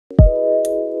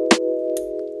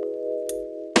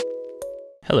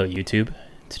Hello YouTube.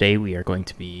 Today we are going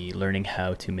to be learning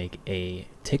how to make a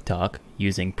TikTok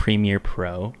using Premiere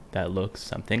Pro that looks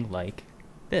something like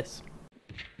this.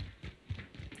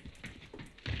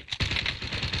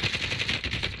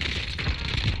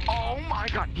 Oh my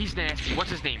god, he's nasty.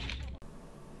 What's his name?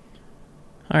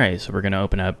 Alright, so we're going to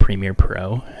open up Premiere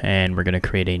Pro and we're going to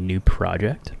create a new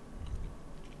project.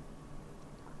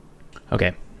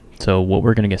 Okay, so what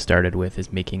we're going to get started with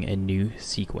is making a new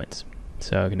sequence.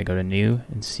 So I'm going to go to New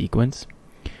and Sequence.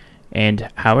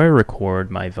 And how I record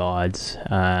my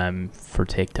VODs for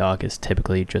TikTok is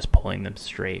typically just pulling them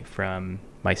straight from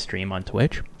my stream on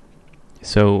Twitch.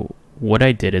 So what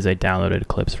I did is I downloaded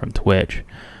clips from Twitch.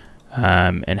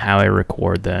 And how I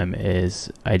record them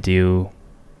is I do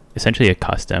essentially a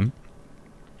custom.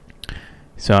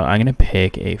 So I'm going to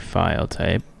pick a file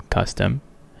type, custom.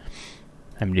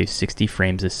 I'm going to do 60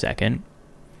 frames a second.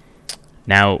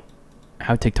 Now,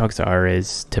 how TikToks are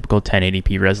is typical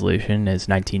 1080p resolution is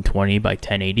 1920 by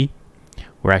 1080.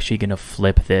 We're actually going to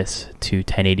flip this to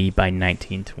 1080 by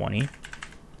 1920.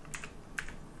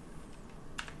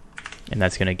 And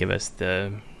that's going to give us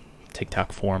the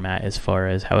TikTok format as far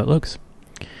as how it looks.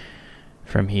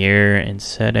 From here in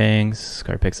settings,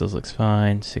 square pixels looks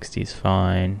fine, 60 is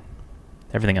fine.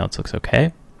 Everything else looks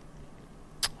okay.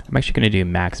 I'm actually going to do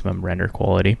maximum render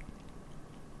quality.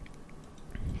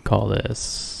 Call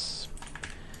this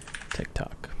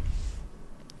TikTok.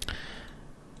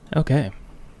 Okay.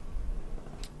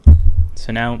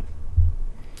 So now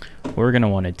what we're going to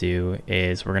want to do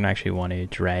is we're going to actually want to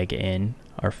drag in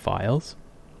our files.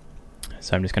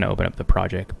 So I'm just going to open up the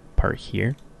project part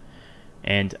here.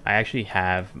 And I actually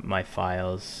have my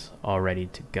files all ready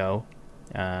to go.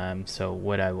 So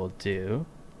what I will do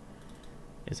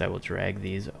is I will drag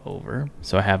these over.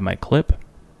 So I have my clip.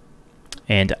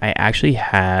 And I actually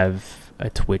have a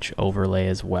Twitch overlay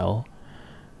as well.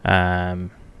 That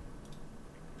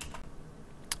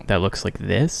looks like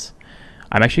this.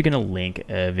 I'm actually going to link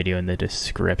a video in the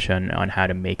description on how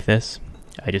to make this.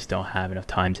 I just don't have enough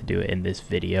time to do it in this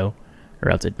video, or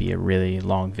else it'd be a really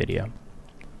long video.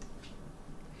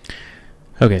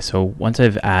 Okay, so once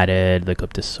I've added the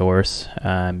clip to source,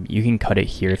 you can cut it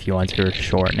here if you want to, or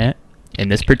shorten it. In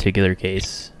this particular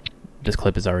case, this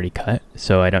clip is already cut,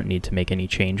 so I don't need to make any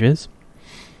changes.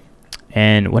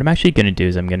 And what I'm actually going to do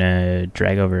is I'm going to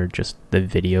drag over just the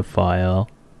video file,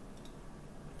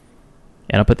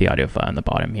 and I'll put the audio file on the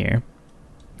bottom here,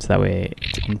 so that way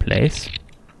it's in place.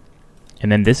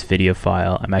 And then this video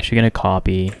file, I'm actually going to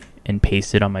copy and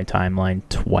paste it on my timeline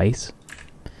twice.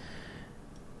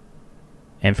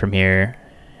 And from here,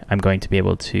 I'm going to be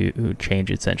able to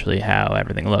change essentially how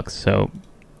everything looks. So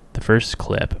the first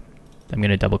clip, I'm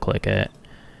going to double click it,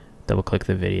 double click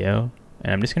the video,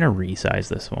 and I'm just going to resize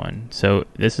this one. So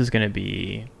this is going to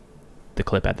be the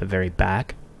clip at the very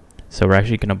back. So we're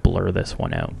actually going to blur this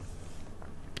one out.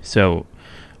 So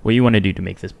what you want to do to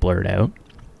make this blurred out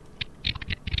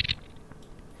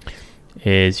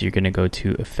is you're going to go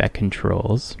to Effect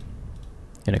Controls,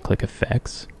 going to click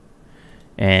Effects,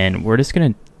 and we're just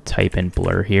going to type in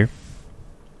blur here,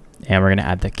 and we're going to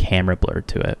add the camera blur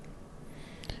to it.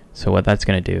 So what that's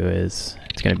going to do is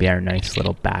it's going to be our nice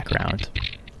little background.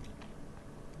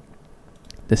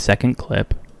 The second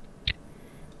clip,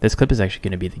 this clip is actually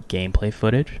going to be the gameplay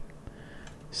footage.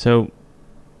 So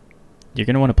you're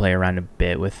going to want to play around a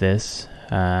bit with this.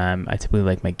 I typically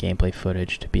like my gameplay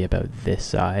footage to be about this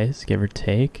size, give or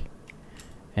take.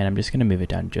 And I'm just going to move it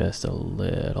down just a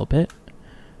little bit.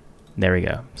 There we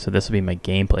go. So this will be my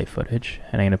gameplay footage.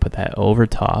 And I'm going to put that over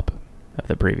top of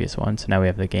the previous one. So now we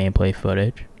have the gameplay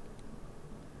footage.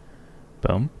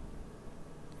 Boom.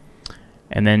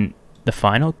 And then the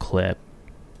final clip,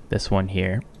 this one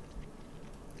here,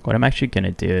 what I'm actually going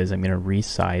to do is I'm going to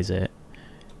resize it,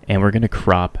 and we're going to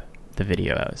crop the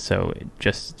video out, so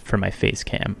just for my face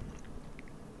cam.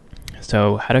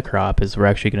 So how to crop is we're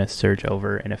actually going to search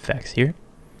over in effects here,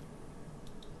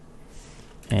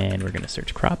 and we're going to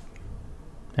search crop,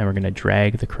 and we're going to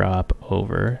drag the crop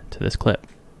over to this clip.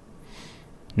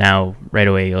 Now right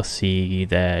away you'll see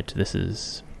that this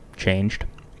is changed.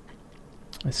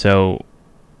 So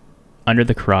under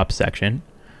the crop section,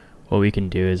 what we can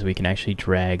do is we can actually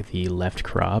drag the left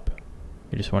crop.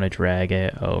 You just want to drag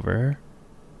it over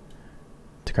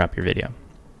to crop your video.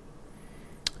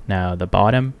 Now the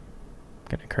bottom,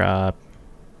 gonna crop,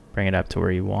 bring it up to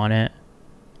where you want it,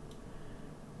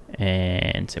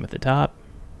 and same with the top,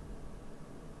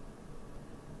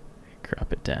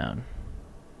 crop it down.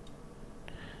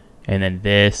 And then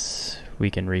this we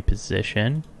can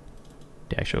reposition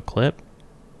the actual clip,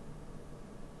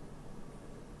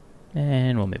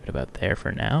 and we'll move it about there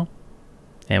for now.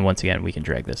 And once again, we can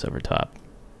drag this over top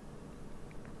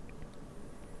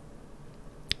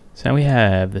So now we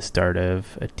have the start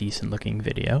of a decent looking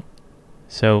video.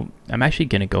 So I'm actually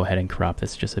going to go ahead and crop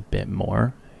this just a bit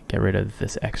more, get rid of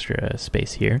this extra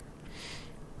space here.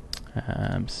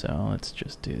 So let's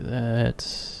just do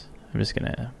that. I'm just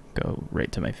going to go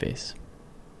right to my face.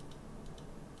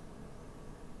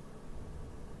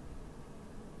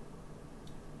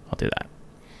 I'll do that.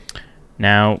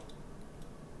 Now,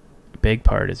 a big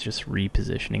part is just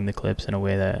repositioning the clips in a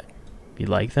way that you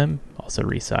like them, also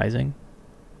resizing.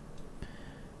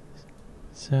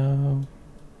 So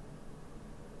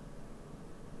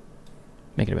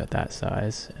make it about that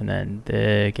size. And then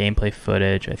the gameplay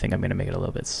footage, I think I'm going to make it a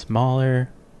little bit smaller.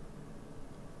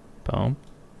 Boom.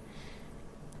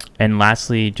 And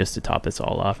lastly, just to top this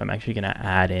all off, I'm actually going to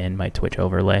add in my Twitch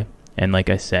overlay. And like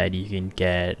I said, you can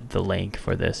get the link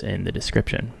for this in the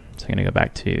description. So I'm going to go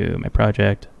back to my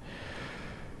project,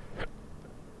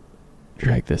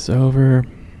 drag this over,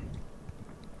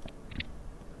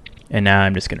 and now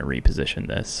I'm just going to reposition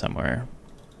this somewhere.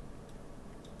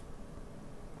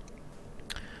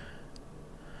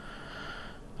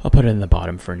 I'll put it in the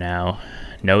bottom for now.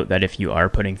 Note that if you are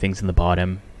putting things in the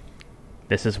bottom,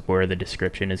 this is where the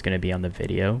description is going to be on the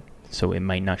video, so it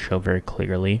might not show very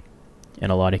clearly. In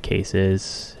a lot of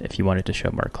cases, if you want it to show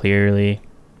more clearly,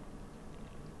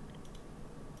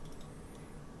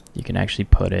 you can actually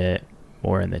put it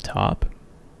more in the top,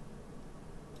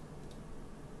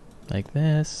 like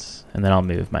this, and then I'll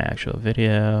move my actual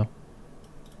video.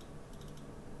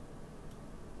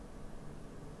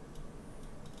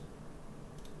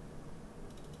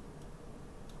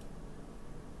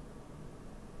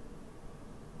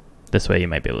 This way you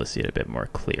might be able to see it a bit more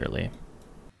clearly.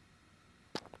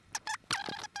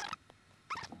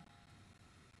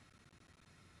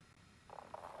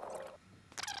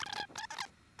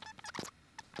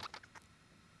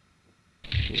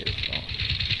 Beautiful.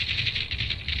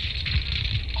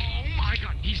 Oh my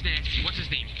god, he's nasty. What's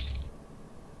his name?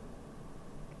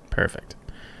 Perfect.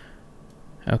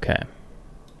 Okay.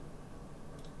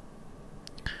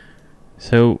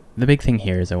 So the big thing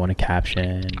here is I want to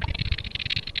caption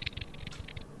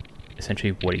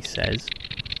essentially what he says.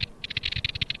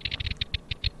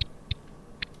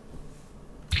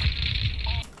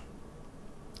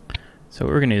 So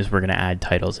what we're going to do is we're going to add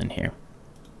titles in here.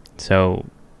 So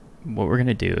what we're going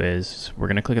to do is we're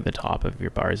going to click at the top of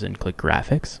your bars and click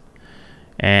graphics.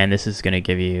 And this is going to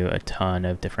give you a ton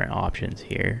of different options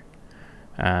here.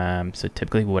 So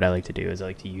typically what I like to do is I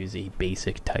like to use a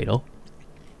basic title.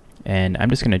 And I'm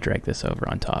just going to drag this over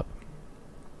on top.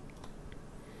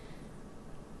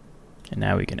 And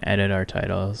now we can edit our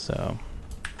title. So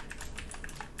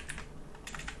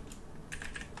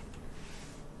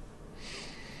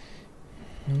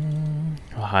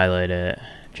I'll highlight it,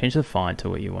 change the font to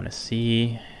what you want to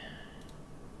see.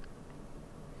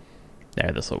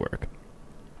 There, this will work.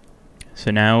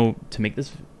 So now to make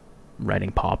this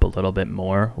writing pop a little bit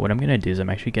more, what I'm going to do is I'm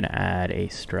actually going to add a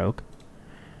stroke.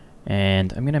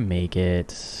 And I'm going to make it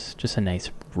just a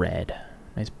nice red,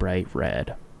 nice bright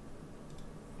red.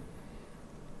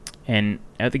 And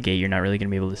out the gate, you're not really going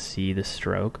to be able to see the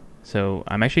stroke. So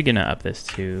I'm actually going to up this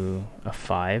to a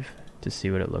 5 to see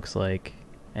what it looks like.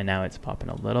 And now it's popping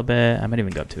a little bit. I might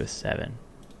even go up to a 7.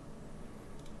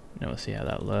 And we'll see how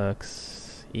that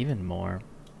looks. Even more.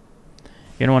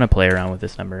 You're going to want to play around with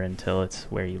this number until it's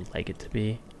where you like it to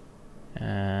be.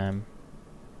 A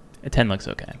 10 looks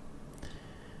okay.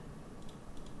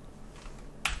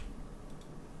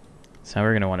 So now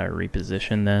we're going to want to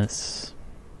reposition this.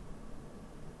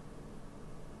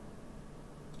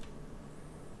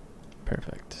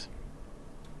 Perfect.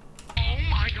 Oh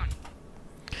my god.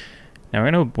 Now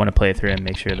we're going to want to play it through and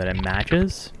make sure that it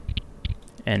matches.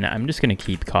 And I'm just going to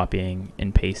keep copying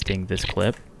and pasting this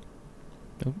clip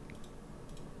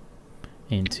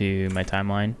into my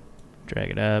timeline.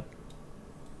 Drag it up.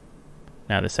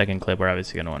 Now the second clip, we're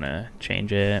obviously going to want to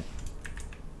change it.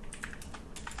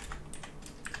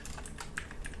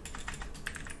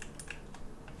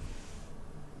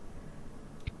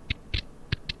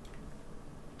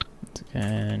 Once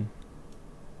again.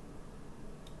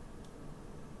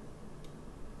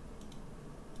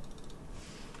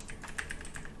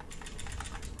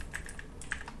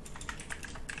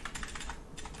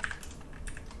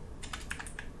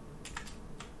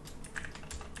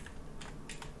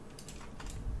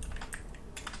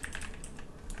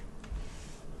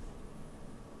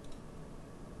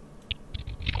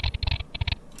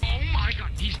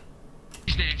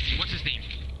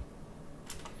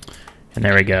 And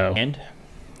there we go. And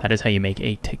that is how you make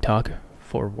a TikTok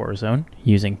for Warzone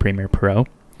using Premiere Pro.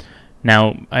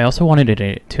 Now, I also wanted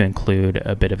it to include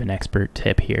a bit of an expert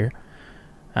tip here.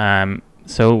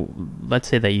 So let's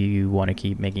say that you want to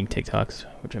keep making TikToks,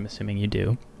 which I'm assuming you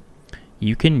do.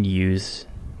 You can use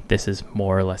this as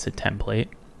more or less a template.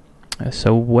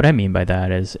 So what I mean by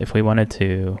that is if we wanted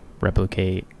to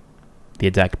replicate the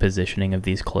exact positioning of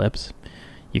these clips,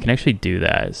 you can actually do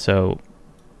that. So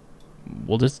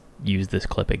we'll just use this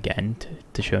clip again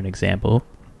to show an example.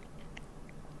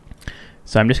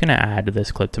 So I'm just going to add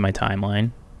this clip to my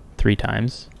timeline 3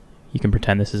 times. You can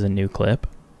pretend this is a new clip.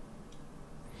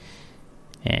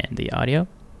 And the audio.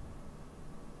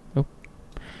 Oh.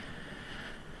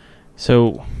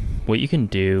 So what you can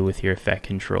do with your effect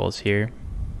controls here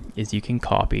is you can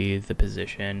copy the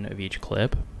position of each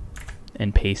clip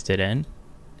and paste it in.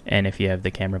 And if you have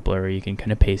the camera blur, you can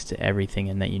kind of paste everything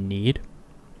in that you need.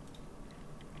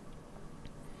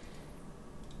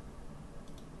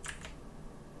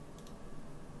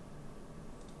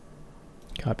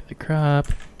 Copy the crop,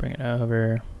 bring it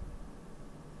over.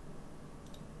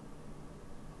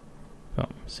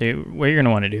 Boom. So what you're going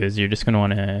to want to do is you're just going to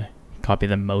want to copy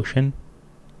the motion.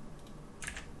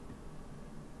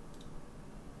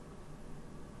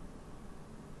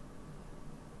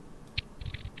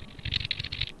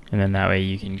 And then that way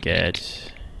you can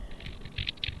get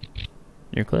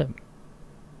your clip.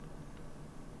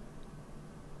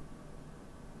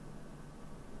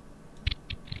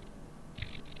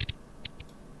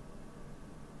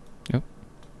 Yep.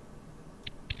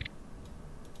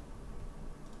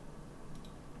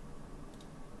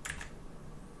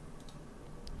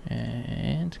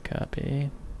 And copy,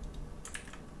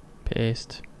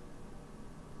 paste,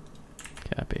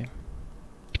 copy,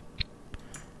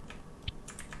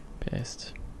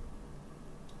 paste.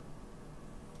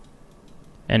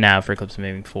 And now for clips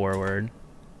moving forward,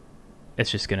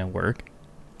 it's just gonna work.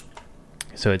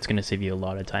 So it's gonna save you a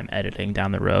lot of time editing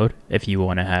down the road if you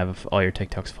wanna have all your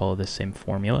TikToks follow the same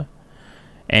formula.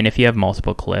 And if you have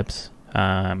multiple clips,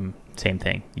 same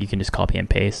thing. You can just copy and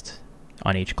paste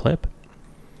on each clip,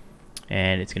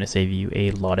 and it's gonna save you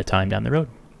a lot of time down the road.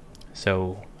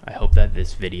 So I hope that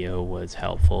this video was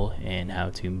helpful in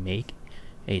how to make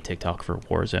a TikTok for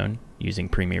Warzone using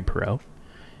Premiere Pro.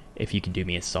 If you could do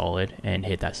me a solid and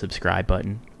hit that subscribe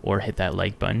button or hit that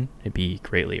like button, it'd be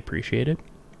greatly appreciated.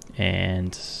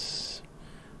 And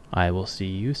I will see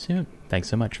you soon. Thanks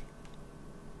so much.